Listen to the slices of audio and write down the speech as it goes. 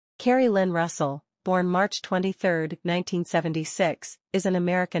Kerri Russell, born March 23, 1976, is an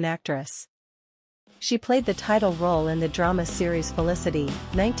American actress. She played the title role in the drama series Felicity,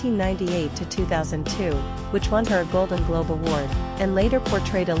 1998 to 2002, which won her a Golden Globe Award, and later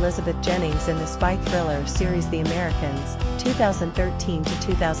portrayed Elizabeth Jennings in the spy thriller series The Americans, 2013 to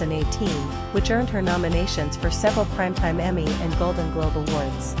 2018, which earned her nominations for several Primetime Emmy and Golden Globe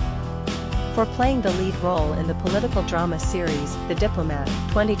Awards. For playing the lead role in the political drama series The Diplomat,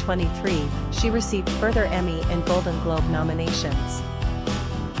 2023, she received further Emmy and Golden Globe nominations.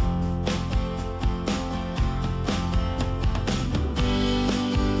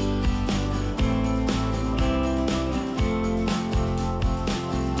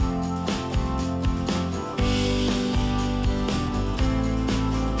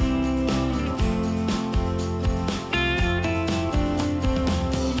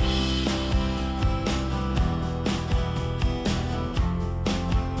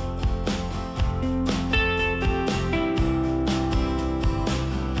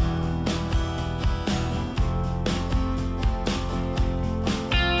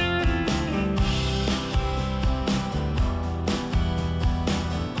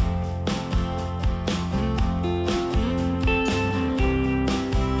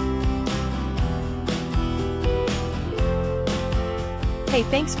 Hey,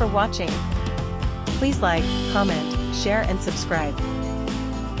 thanks for watching. Please like, comment, share and subscribe.